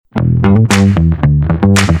Welcome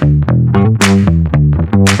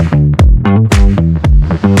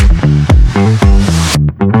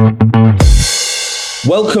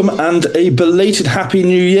and a belated Happy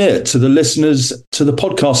New Year to the listeners to the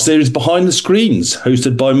podcast series Behind the Screens,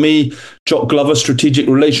 hosted by me, Jock Glover, Strategic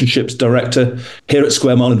Relationships Director here at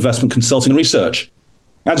Square Mile Investment Consulting and Research.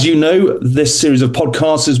 As you know, this series of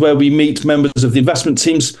podcasts is where we meet members of the investment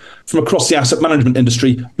teams from across the asset management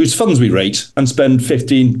industry whose funds we rate and spend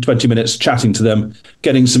 15, 20 minutes chatting to them,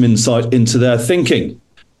 getting some insight into their thinking.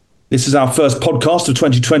 This is our first podcast of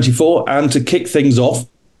 2024, and to kick things off,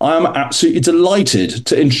 I am absolutely delighted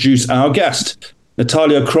to introduce our guest,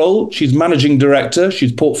 Natalia Kroll. She's Managing Director.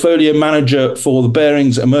 She's Portfolio Manager for the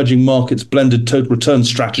Barings Emerging Markets Blended Total Return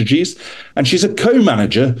Strategies. And she's a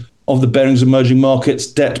co-manager of the Barings Emerging Markets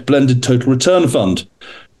Debt Blended Total Return Fund.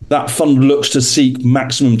 That fund looks to seek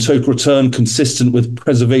maximum total return consistent with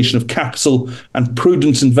preservation of capital and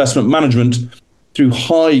prudent investment management through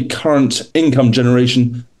high current income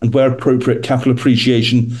generation and, where appropriate, capital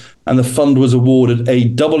appreciation. And the fund was awarded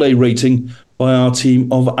a AA rating by our team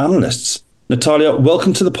of analysts. Natalia,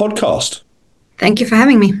 welcome to the podcast. Thank you for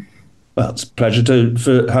having me. Well, it's a pleasure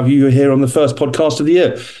to have you here on the first podcast of the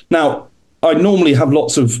year. Now, I normally have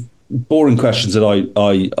lots of boring questions that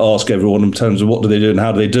I ask everyone in terms of what do they do and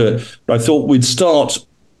how do they do it. But I thought we'd start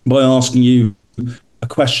by asking you a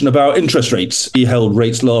question about interest rates. We held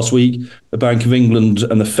rates last week. The Bank of England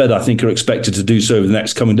and the Fed, I think, are expected to do so over the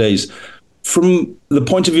next coming days. From the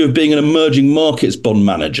point of view of being an emerging markets bond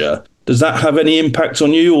manager, does that have any impact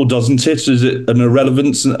on you or doesn't it? Is it an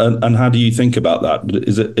irrelevance? And how do you think about that?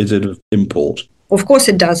 Is it of import? Of course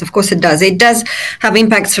it does. Of course it does. It does have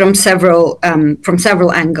impacts from several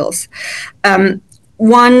angles.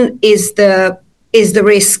 One is the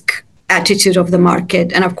risk attitude of the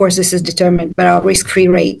market, and of course this is determined by our risk-free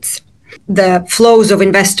rates. The flows of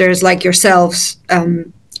investors like yourselves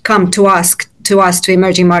come to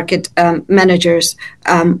emerging market managers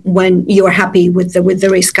when you are happy with the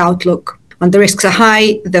risk outlook. When the risks are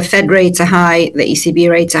high, the Fed rates are high, the ECB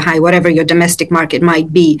rates are high, whatever your domestic market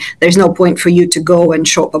might be, there's no point for you to go and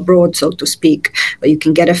shop abroad, so to speak. But you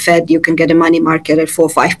can get a Fed, you can get a money market at 4 or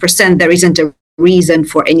 5%. There isn't a reason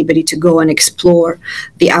for anybody to go and explore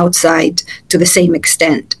the outside to the same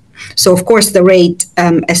extent. So, of course, the rate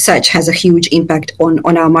as such has a huge impact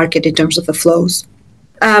on our market in terms of the flows.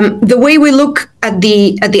 The way we look at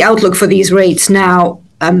the outlook for these rates now,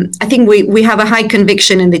 I think we have a high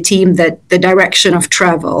conviction in the team that the direction of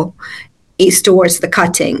travel is towards the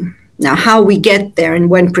cutting. Now, how we get there and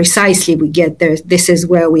when precisely we get there, this is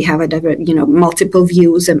where we have multiple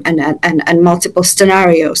views and multiple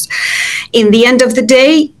scenarios. In the end of the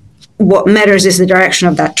day, what matters is the direction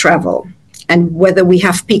of that travel, and whether we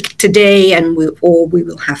have peaked today or we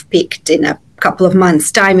will have peaked in a couple of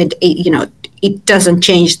months' time. It doesn't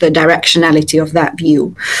change the directionality of that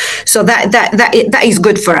view. So that is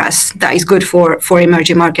good for us. That is good for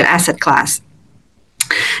emerging market asset class.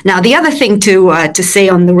 Now, the other thing to say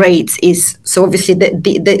on the rates is, so obviously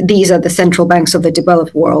these are the central banks of the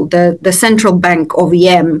developed world. The central bank of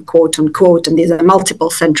EM, quote unquote, and these are multiple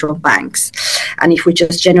central banks. And if we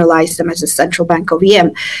just generalize them as a central bank of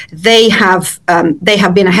EM, they have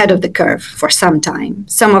been ahead of the curve for some time.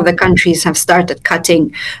 Some of the countries have started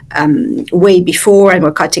cutting way before and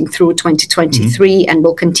were cutting through 2023 and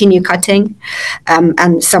will continue cutting.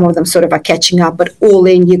 And some of them sort of are catching up. But all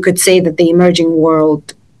in, you could say that the emerging world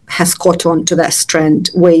has caught on to this trend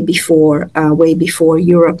way before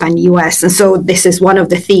Europe and US, and so this is one of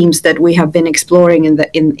the themes that we have been exploring in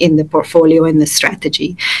the portfolio, in the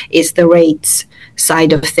strategy, is the rates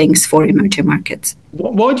side of things for emerging markets.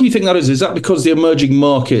 Why do you think that is? Is that because the emerging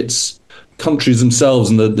markets countries themselves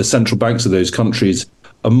and the central banks of those countries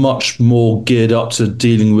are much more geared up to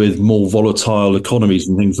dealing with more volatile economies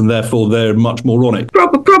and things, and therefore they're much more on it?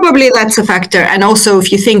 Probably that's a factor. And also,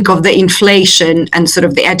 if you think of the inflation and sort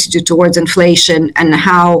of the attitude towards inflation and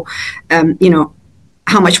how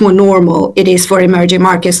much more normal it is for emerging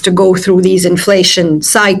markets to go through these inflation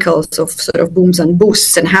cycles of sort of booms and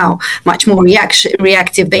boosts, and how much more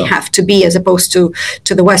reactive they have to be, as opposed to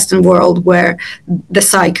the Western world, where the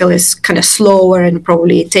cycle is kind of slower and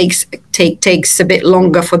probably it takes a bit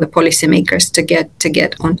longer for the policymakers to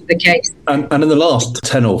get onto the case. And in the last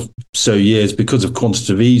 10 or so years, because of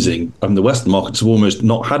quantitative easing, the Western markets have almost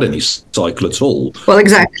not had any cycle at all. Well,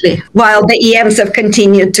 exactly. While the EMs have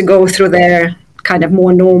continued to go through their kind of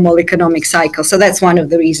more normal economic cycle. So that's one of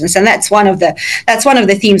the reasons, and that's one of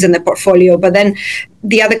the themes in the portfolio. But then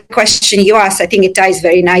the other question you asked, I think it ties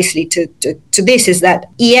very nicely to this, is that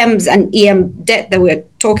EMs and EM debt that we're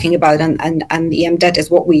talking about, and EM debt is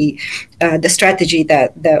what the strategy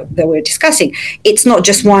that we're discussing. It's not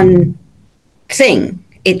just one thing.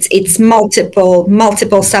 It's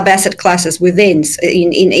multiple sub-asset classes within.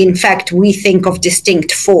 In fact, we think of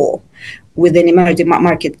distinct four within emerging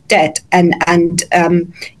market debt, and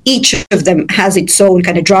each of them has its own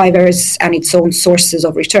kind of drivers and its own sources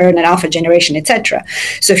of return and alpha generation, etc.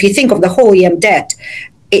 So if you think of the whole EM debt,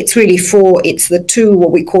 it's really it's the two,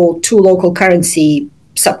 what we call two local currency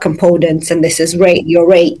subcomponents, and this is your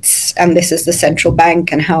rates, and this is the central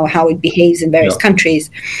bank and how it behaves in various countries.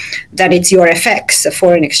 That it's your FX, a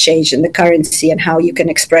foreign exchange, and the currency, and how you can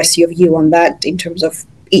express your view on that in terms of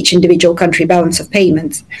each individual country balance of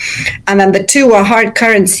payments. And then the two are hard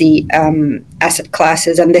currency asset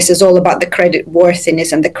classes, and this is all about the credit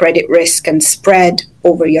worthiness and the credit risk and spread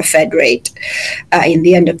over your Fed rate in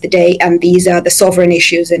the end of the day. And these are the sovereign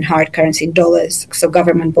issues in hard currency, in dollars, so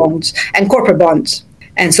government bonds and corporate bonds.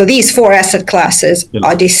 And so these four asset classes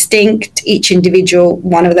are distinct. Each individual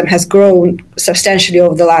one of them has grown substantially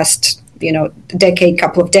over the last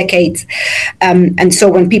couple of decades. And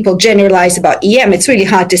so when people generalize about EM, it's really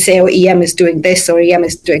hard to say, EM is doing this or EM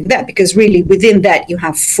is doing that, because really within that you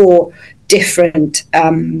have four different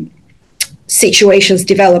situations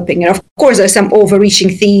developing. And of course, there's some overreaching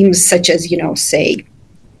themes such as, say,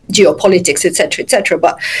 geopolitics, et cetera.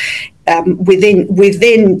 But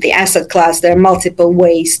within the asset class, there are multiple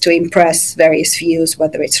ways to impress various views,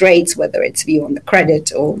 whether it's rates, whether it's view on the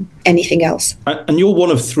credit, or anything else. And you're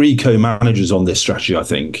one of three co-managers on this strategy, I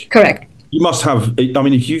think. Correct. You must have,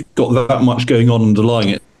 if you've got that much going on underlying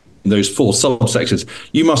it, in those four subsectors,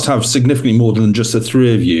 you must have significantly more than just the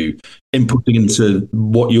three of you inputting into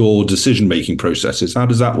what your decision-making process is. How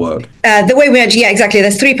does that work? The way exactly.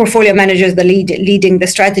 There's three portfolio managers leading the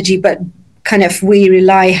strategy, but kind of we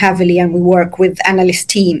rely heavily and we work with analyst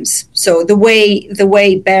teams. So the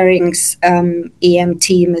way Barings EM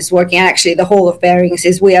team is working, and actually the whole of Barings,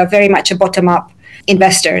 is we are very much a bottom-up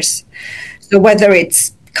investors. So whether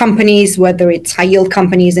it's companies, whether it's high yield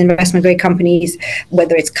companies, investment grade companies,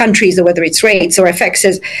 whether it's countries or whether it's rates or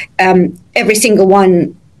FXs, every single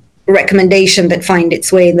one recommendation that find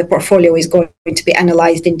its way in the portfolio is going to be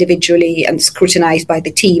analyzed individually and scrutinized by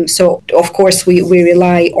the team. So of course we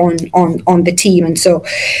rely on the team, and so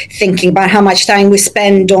thinking about how much time we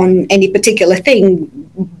spend on any particular thing,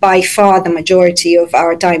 by far the majority of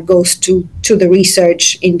our time goes to the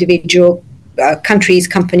research, individual countries,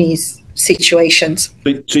 companies, situations.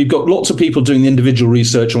 So you've got lots of people doing the individual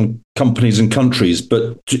research on companies and countries,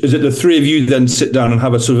 but is it the three of you then sit down and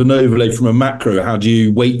have a sort of an overlay from a macro? How do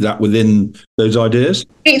you weight that within those ideas?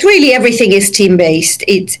 It's really, everything is team-based.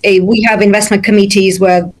 We have investment committees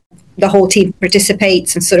where the whole team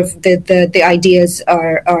participates, and sort of the ideas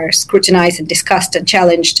are scrutinized and discussed and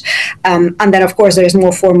challenged. And then, of course, there is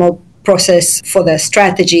more formal process for the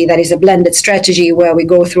strategy that is a blended strategy where we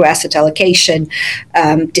go through asset allocation,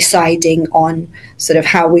 deciding on sort of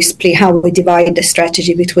how we divide the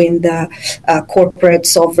strategy between the corporate,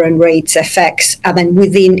 sovereign, rates, FX, and then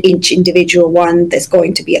within each individual one there's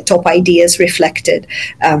going to be a top ideas reflected.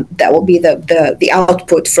 That will be the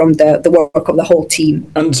output from the work of the whole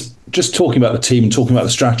team. And just talking about the team, talking about the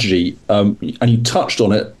strategy, and you touched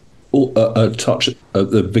on it a touch at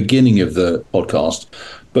the beginning of the podcast,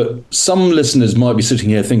 but some listeners might be sitting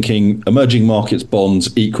here thinking emerging markets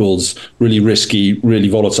bonds equals really risky, really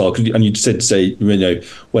volatile. And you said,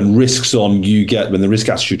 when risk's on, when the risk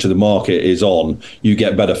attitude to the market is on, you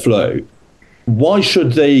get better flow. Why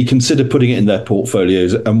should they consider putting it in their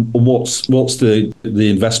portfolios? And what's the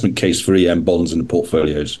investment case for EM bonds in the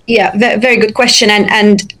portfolios? Yeah, very good question.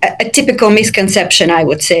 And a typical misconception, I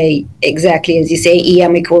would say, exactly as you say,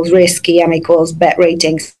 EM equals risk, EM equals bet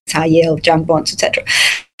ratings, high yield, junk bonds, etc.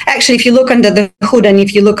 Actually, if you look under the hood and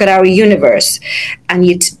if you look at our universe and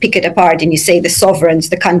you pick it apart and you say the sovereigns,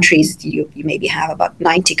 the countries, you maybe have about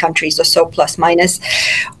 90 countries or so, plus minus.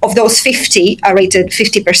 Of those, 50 are rated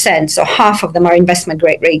 50%, so half of them are investment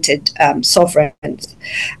grade rated sovereigns.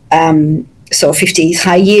 So 50 is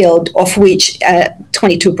high yield, of which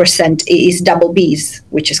 22% is double Bs,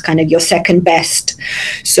 which is kind of your second best.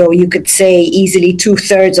 So you could say easily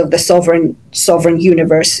 2/3 of the sovereign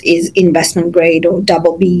universe is investment grade or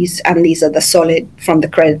double Bs, and these are the solid, from the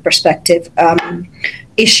credit perspective,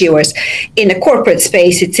 issuers. In the corporate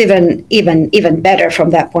space, it's even better from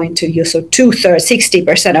that point of view. So 2/3,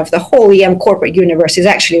 60% of the whole EM corporate universe is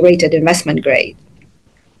actually rated investment grade,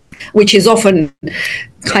 which is often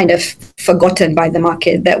kind of forgotten by the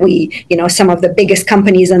market, that we, some of the biggest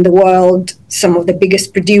companies in the world, some of the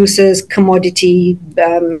biggest producers, commodity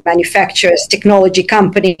manufacturers, technology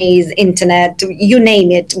companies, internet, you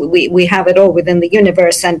name it, we have it all within the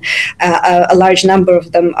universe. And a large number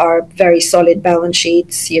of them are very solid balance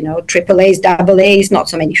sheets, triple A's, double A's, not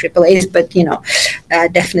so many triple A's, but,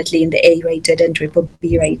 definitely in the A rated and triple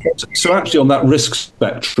B rated. So actually on that risk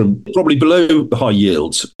spectrum, probably below high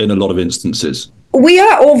yields in a lot of instances. We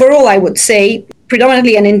are overall, I would say,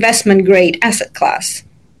 predominantly an investment grade asset class,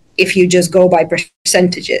 if you just go by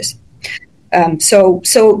percentages. So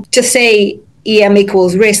to say EM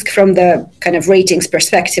equals risk from the kind of ratings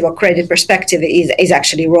perspective or credit perspective is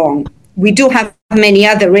actually wrong. We do have many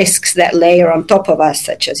other risks that layer on top of us,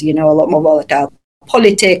 such as, a lot more volatile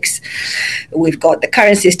politics. We've got the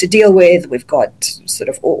currencies to deal with. We've got sort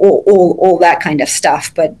of all that kind of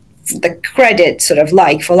stuff. But the credit sort of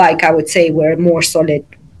like for like, I would say we're a more solid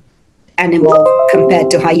animal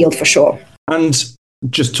compared to high yield for sure. And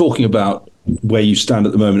just talking about where you stand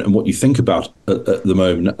at the moment and what you think about at the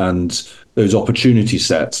moment and those opportunity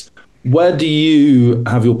sets, where do you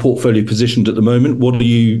have your portfolio positioned at the moment? What are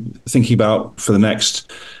you thinking about for the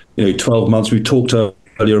next 12 months? We talked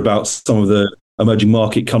earlier about some of the emerging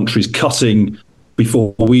market countries cutting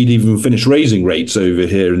before we'd even finished raising rates over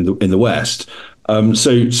here in the West.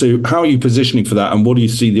 So how are you positioning for that, and what do you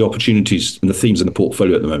see the opportunities and the themes in the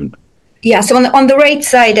portfolio at the moment? Yeah, so on the rate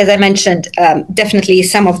side, as I mentioned, definitely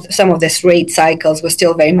some of this rate cycles were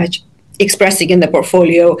still very much expressing in the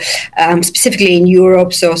portfolio, specifically in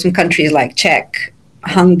Europe. So some countries like Czech,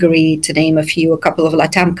 Hungary, to name a few, a couple of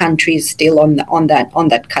LATAM countries still on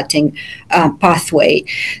that cutting pathway.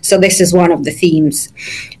 So this is one of the themes.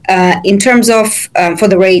 In terms of for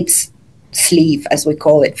the rates sleeve, as we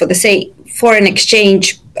call it, for the foreign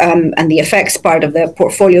exchange and the FX part of the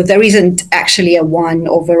portfolio, there isn't actually a one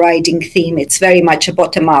overriding theme. It's very much a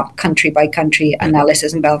bottom-up, country-by-country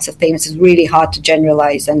analysis and balance of payments. It's really hard to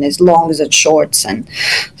generalize, and as long as it's shorts and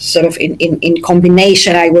sort of in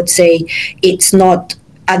combination, I would say it's not,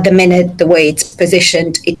 at the minute, the way it's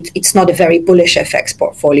positioned, it's not a very bullish FX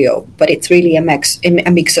portfolio, but it's really a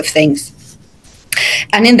mix of things.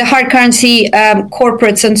 And in the hard currency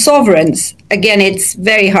corporates and sovereigns, again, it's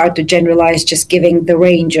very hard to generalize, just giving the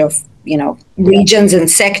range of regions and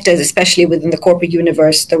sectors, especially within the corporate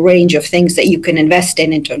universe, the range of things that you can invest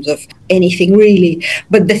in terms of anything really.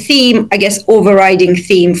 But the theme, I guess, overriding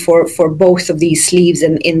theme for both of these sleeves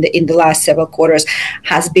in the last several quarters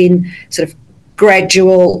has been sort of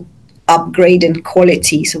gradual upgrade in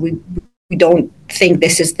quality. So we don't think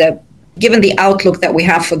this is given the outlook that we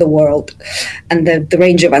have for the world and the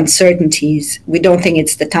range of uncertainties, we don't think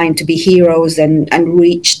it's the time to be heroes and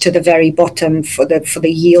reach to the very bottom for the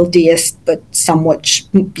yieldiest but somewhat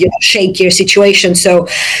shakier situation. So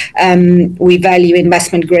we value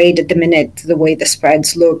investment grade at the minute, the way the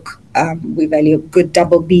spreads look. We value good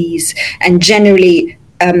double Bs and generally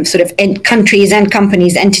sort of countries and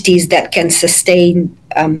companies, entities that can sustain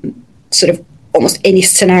sort of almost any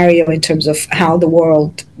scenario in terms of how the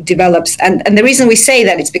world develops. And the reason we say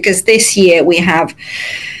that is because this year we have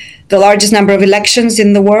the largest number of elections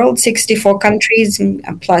in the world, 64 countries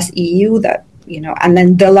plus EU, and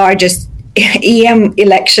then the largest EM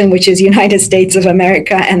election, which is United States of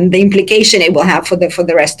America, and the implication it will have for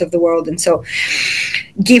the rest of the world. And so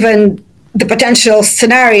given the potential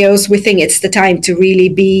scenarios, we think it's the time to really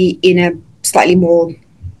be in a slightly more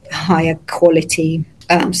higher quality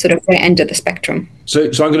sort of end of the spectrum. So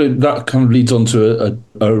that kind of leads on to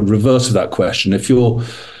a reverse of that question. If you're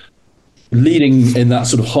leading in that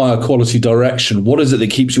sort of higher quality direction, what is it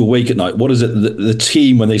that keeps you awake at night? What is it that the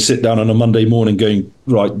team, when they sit down on a Monday morning going,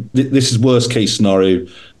 right, this is worst case scenario,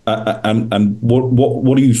 and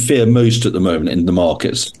what do you fear most at the moment in the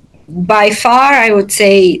markets? By far, I would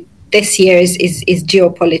say this year is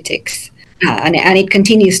geopolitics. And it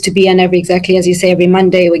continues to be, and exactly as you say, every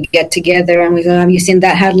Monday we get together and we go, have you seen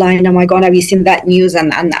that headline? Oh my God, have you seen that news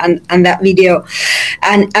and that video?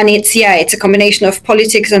 And it's a combination of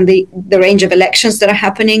politics and the range of elections that are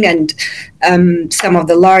happening, and some of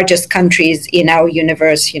the largest countries in our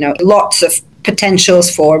universe, lots of potentials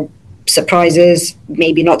for surprises,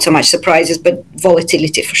 maybe not so much surprises, but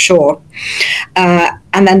volatility for sure.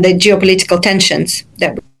 And then the geopolitical tensions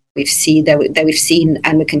that we've seen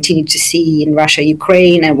and we continue to see in Russia,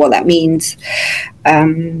 Ukraine, and what that means,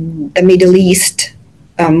 the Middle East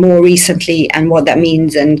more recently, and what that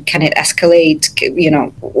means, and can it escalate?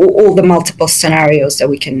 All the multiple scenarios that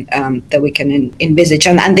we can envisage,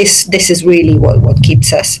 and this is really what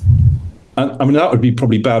keeps us. I mean, that would be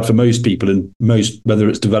probably bad for most people in whether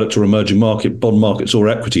it's developed or emerging market, bond markets or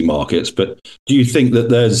equity markets. But do you think that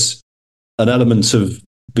there's an element of,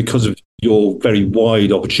 because of your very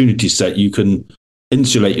wide opportunity set, you can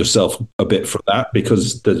insulate yourself a bit from that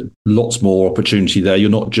because there's lots more opportunity there. You're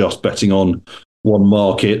not just betting on one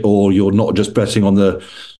market, or you're not just betting on the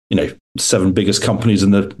 7 biggest companies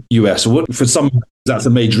in the US. For some, that's a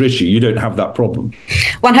major issue. You don't have that problem.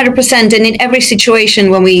 100%. And in every situation,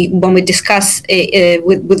 when we discuss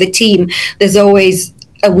with the team, there's always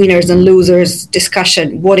a winners and losers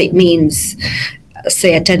discussion. What it means,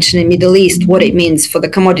 say, attention in Middle East, what it means for the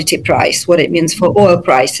commodity price, what it means for oil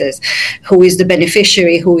prices, who is the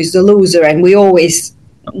beneficiary, who is the loser. And we always,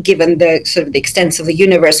 given the sort of the extent of the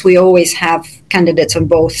universe, we always have candidates on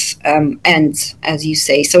both ends, as you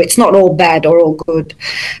say. So it's not all bad or all good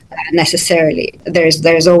necessarily.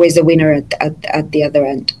 There's always a winner at the other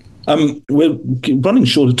end. We're running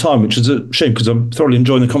short of time, which is a shame because I'm thoroughly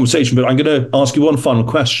enjoying the conversation. But I'm going to ask you one final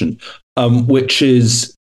question, which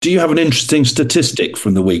is, do you have an interesting statistic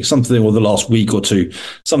from the week, something, or the last week or two,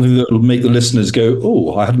 something that will make the listeners go,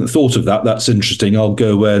 "Oh, I hadn't thought of that. That's interesting. I'll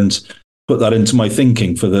go and put that into my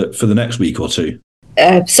thinking for the next week or two"?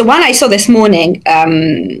 So one I saw this morning,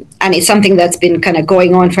 and it's something that's been kind of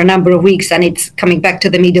going on for a number of weeks, and it's coming back to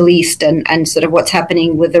the Middle East and sort of what's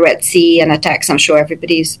happening with the Red Sea and attacks. I'm sure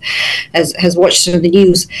everybody has watched the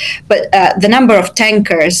news. But the number of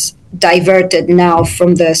tankers diverted now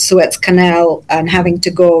from the Suez Canal and having to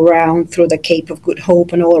go around through the Cape of Good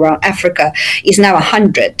Hope and all around Africa is now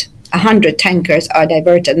 100. 100 tankers are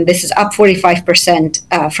diverted, and this is up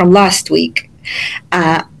 45% from last week.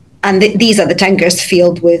 And these are the tankers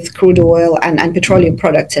filled with crude oil and petroleum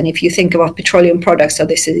products. And if you think about petroleum products, so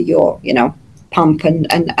this is your, pump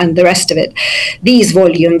and the rest of it, these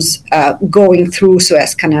volumes going through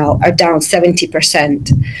Suez Canal are down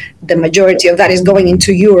 70%. The majority of that is going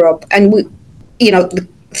into Europe. And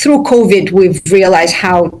through COVID, we've realized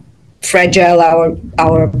how fragile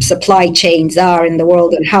our supply chains are in the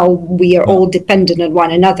world and how we are all dependent on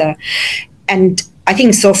one another. And I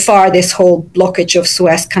think so far this whole blockage of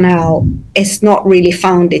Suez Canal has not really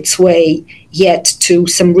found its way yet to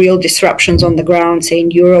some real disruptions on the ground. Say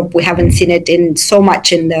in Europe, we haven't seen it in so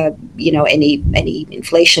much in the any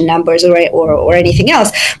inflation numbers or anything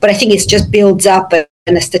else. But I think it just builds up,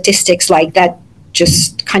 and the statistics like that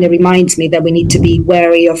just kind of reminds me that we need to be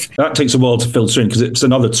wary of. That takes a while to filter in because it's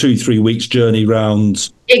another 2-3 weeks journey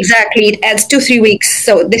round. Exactly, it adds 2-3 weeks.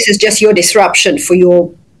 So this is just your disruption for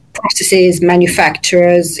your processes,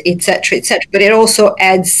 manufacturers, etc., etc. But it also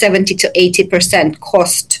adds 70 to 80%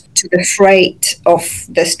 cost to the freight of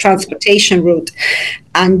this transportation route,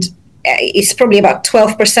 and it's probably about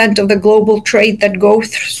 12% of the global trade that go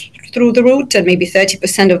through the route, and maybe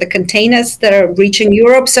 30% of the containers that are reaching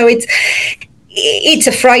Europe. So it's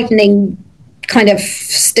a frightening kind of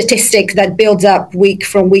statistic that builds up week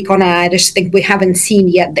from week on. I just think we haven't seen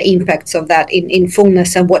yet the impacts of that in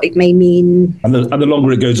fullness and what it may mean. And the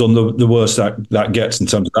longer it goes on, the worse that gets in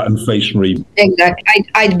terms of that inflationary. Exactly.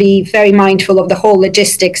 I'd be very mindful of the whole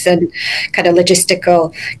logistics and kind of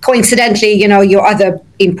logistical. Coincidentally, your other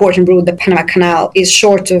important route, the Panama Canal, is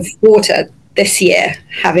short of water this year,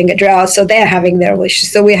 having a drought, so they're having their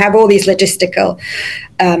issues. So we have all these logistical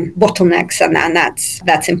bottlenecks, and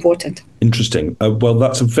that's important. Interesting. Well,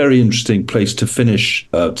 that's a very interesting place to finish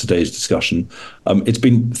today's discussion. It's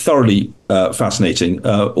been thoroughly fascinating.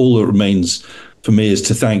 All that remains for me is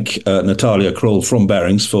to thank Natalia Kroll from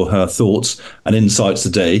Barings for her thoughts and insights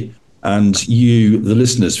today, and you, the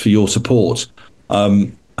listeners, for your support.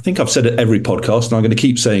 I think I've said it every podcast, and I'm going to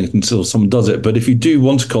keep saying it until someone does it. But if you do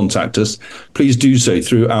want to contact us, please do so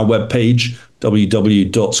through our webpage,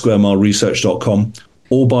 www.squaremileresearch.com,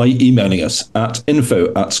 or by emailing us at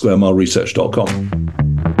info@squaremileresearch.com.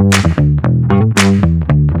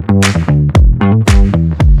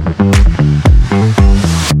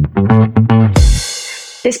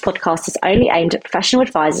 This podcast is only aimed at professional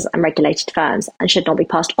advisors and regulated firms and should not be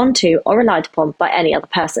passed on to or relied upon by any other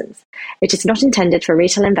persons. It is not intended for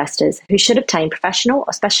retail investors who should obtain professional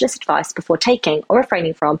or specialist advice before taking or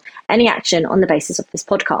refraining from any action on the basis of this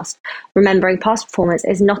podcast. Remembering past performance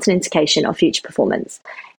is not an indication of future performance.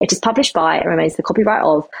 It is published by and remains the copyright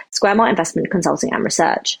of Square Mile Investment Consulting and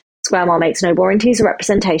Research. Square Mile makes no warranties or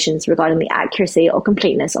representations regarding the accuracy or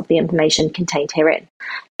completeness of the information contained herein.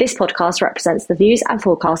 This podcast represents the views and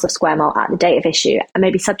forecasts of Square Mile at the date of issue and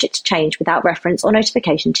may be subject to change without reference or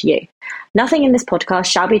notification to you. Nothing in this podcast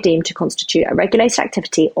shall be deemed to constitute a regulated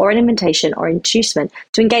activity or an invitation or inducement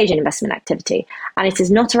to engage in investment activity, and it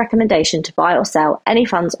is not a recommendation to buy or sell any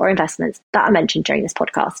funds or investments that are mentioned during this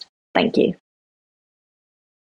podcast. Thank you.